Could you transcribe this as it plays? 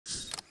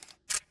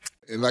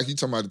And like you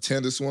talking about the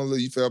Tinder swindler,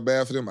 you felt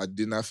bad for them? I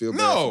did not feel bad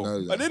for none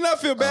of them. I did not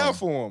feel bad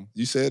for him.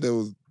 You said it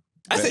was...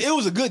 I said it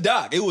was a good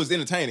doc. It was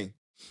entertaining.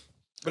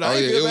 But I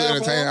it was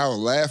entertaining. I was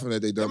laughing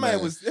at they dumb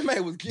ass. That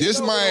man was getting this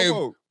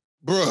man,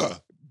 bruh.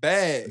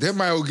 Bad. That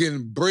man was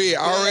getting bread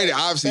already.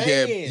 Obviously,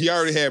 he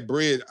already had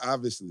bread,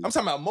 obviously. I'm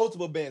talking about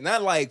multiple bands,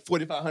 not like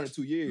 4,500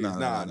 2 years.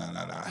 Nah.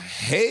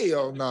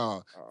 Hell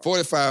no.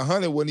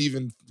 4,500 wasn't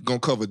even gonna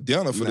cover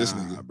dinner for this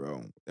nigga.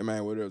 Bro. That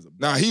man, what else?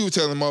 He was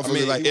telling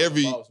motherfuckers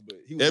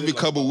every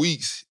couple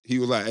weeks, he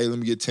was like, hey, let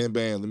me get 10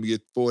 bands, let me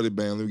get 40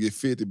 bands, let me get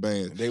 50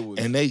 bands.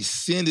 And they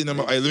sending them,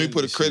 hey, let me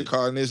put a credit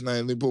card in this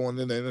name, let me put one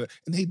in there.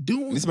 And they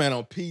doing this man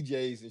on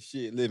PJs and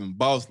shit, living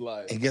boss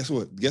life. And guess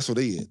what? Guess what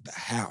they at? The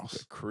house.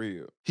 The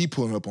crib. He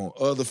pulling up on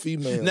other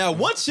females. Now,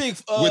 one chick...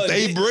 with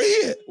they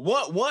bread.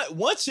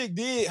 One chick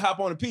did hop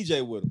on a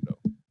PJ with him,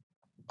 though.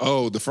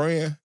 Oh, the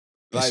friend?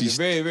 Like the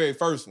very, very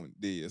first one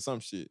did, or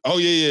some shit. Oh,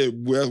 yeah.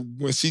 Well,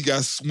 when she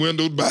got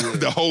swindled by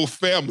the whole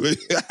family.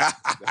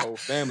 The whole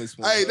family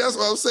swindled. Hey, that's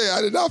what I'm saying.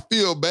 I did not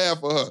feel bad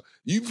for her.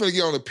 You finna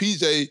get on a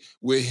PJ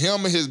with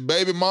him and his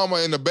baby mama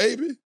and the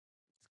baby? It's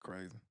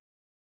crazy.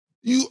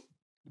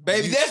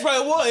 Baby, that's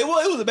probably what it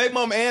was. It was a baby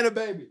mama and a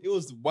baby. It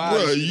was the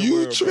wildest shit in the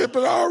world, you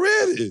tripping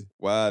already.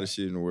 Wildest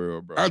shit in the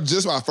world, bro. I'm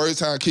just my first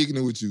time kicking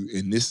it with you,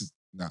 and this is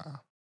nah.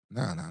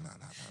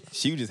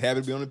 She was just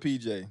happy to be on the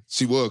PJ.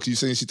 She was. Cause you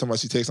seen she talking about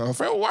she texting her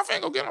friend, I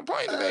ain't gonna get on a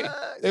plane today.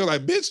 They were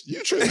like, bitch,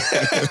 you tripping.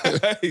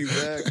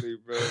 Exactly,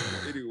 bro.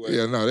 Anyway.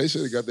 Yeah, no, they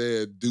should have got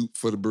their dupe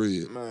for the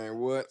bread. Man,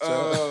 what?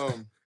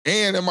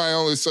 And they might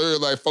only serve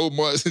like 4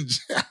 months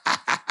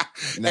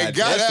and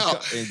got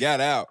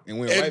out. And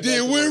went right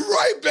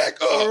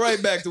back up. Went right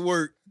back to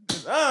work.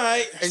 All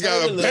right. And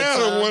got a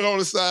battle one on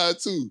the side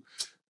too.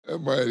 That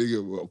might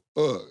give a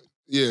fuck.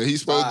 Yeah, he's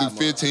supposed to do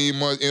 15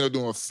 months, end up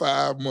doing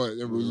 5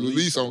 months and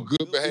release on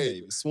good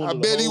behavior. I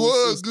bet he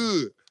was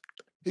good.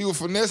 He was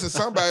finessing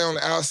somebody on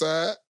the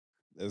outside.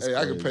 Hey,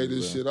 I can pay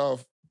this shit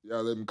off.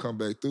 Y'all let him come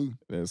back through.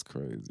 That's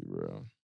crazy, bro.